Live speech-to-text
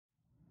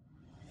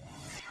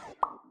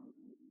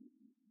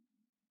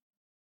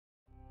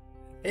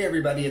Hey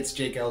everybody, it's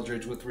Jake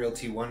Eldridge with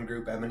Realty One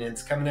Group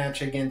Eminence coming at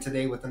you again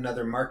today with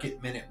another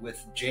Market Minute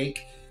with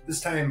Jake,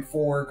 this time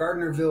for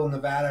Gardnerville,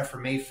 Nevada for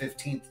May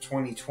 15th,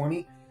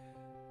 2020.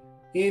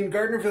 In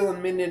Gardnerville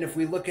and Minden, if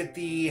we look at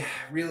the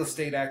real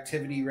estate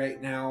activity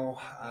right now,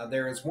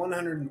 there is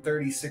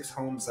 136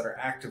 homes that are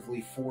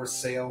actively for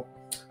sale.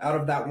 Out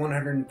of that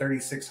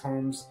 136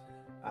 homes,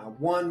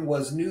 one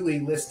was newly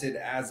listed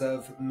as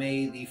of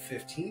May the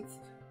 15th.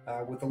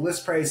 With a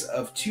list price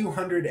of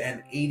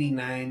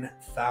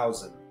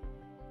 $289,000.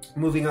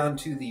 Moving on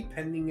to the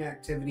pending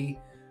activity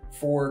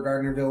for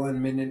Gardnerville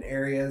and Minden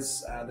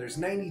areas, there's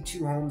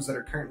 92 homes that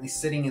are currently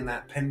sitting in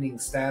that pending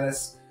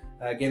status.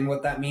 Again,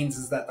 what that means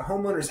is that the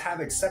homeowners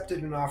have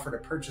accepted an offer to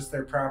purchase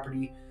their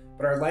property,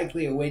 but are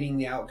likely awaiting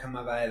the outcome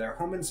of either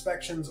home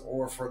inspections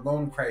or for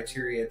loan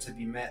criteria to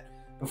be met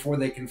before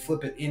they can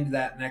flip it into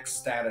that next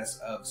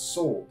status of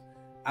sold.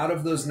 Out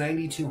of those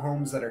 92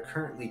 homes that are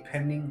currently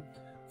pending,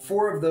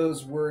 4 of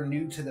those were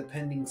new to the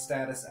pending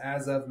status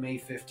as of May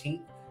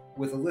 15th,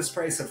 with a list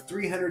price of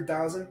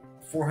 $300,000,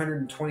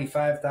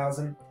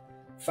 $425,000,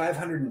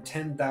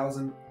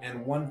 $510,000,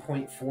 and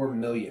 $1.4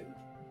 million.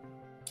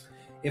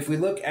 If we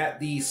look at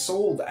the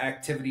sold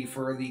activity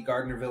for the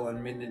Gardnerville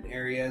and Minden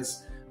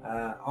areas,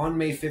 on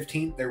May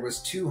 15th, there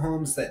was 2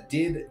 homes that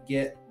did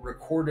get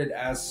recorded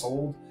as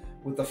sold,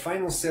 with the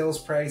final sales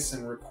price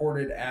and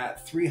recorded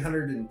at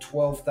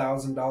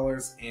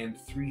 $312,000 and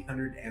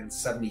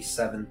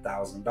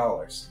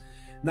 $377,000.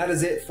 And that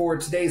is it for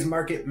today's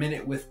Market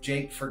Minute with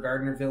Jake for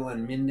Gardnerville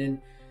and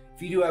Minden.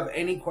 If you do have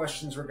any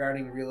questions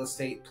regarding real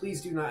estate,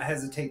 please do not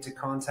hesitate to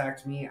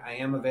contact me. I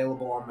am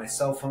available on my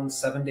cell phone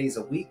 7 days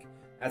a week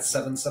at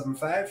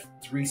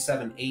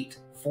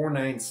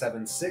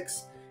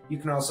 775-378-4976. You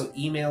can also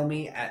email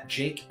me at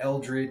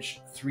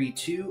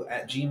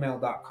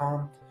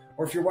jakeeldridge32@gmail.com.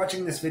 Or if you're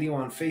watching this video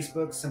on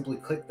Facebook, simply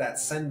click that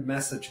send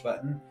message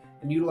button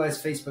and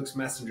utilize Facebook's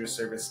messenger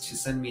service to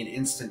send me an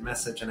instant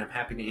message, and I'm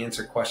happy to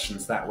answer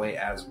questions that way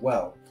as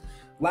well.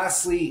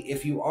 Lastly,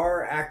 if you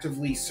are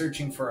actively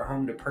searching for a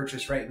home to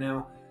purchase right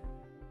now,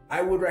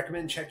 I would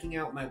recommend checking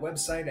out my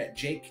website at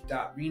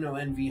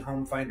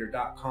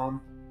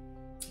jake.renonvhomefinder.com,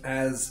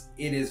 as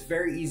it is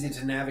very easy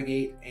to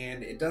navigate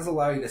and it does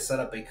allow you to set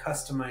up a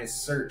customized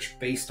search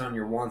based on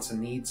your wants and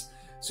needs.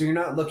 So you're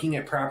not looking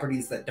at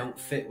properties that don't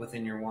fit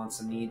within your wants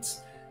and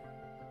needs.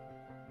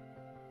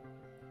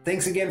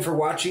 Thanks again for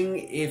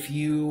watching. If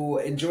you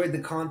enjoyed the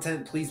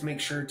content, please make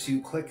sure to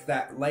click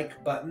that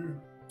like button.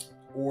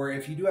 Or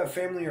if you do have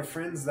family or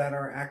friends that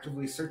are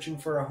actively searching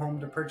for a home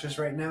to purchase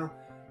right now,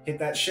 hit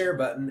that share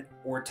button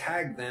or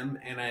tag them,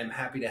 and I am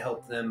happy to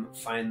help them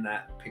find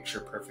that picture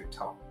perfect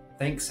home.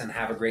 Thanks and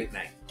have a great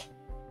night.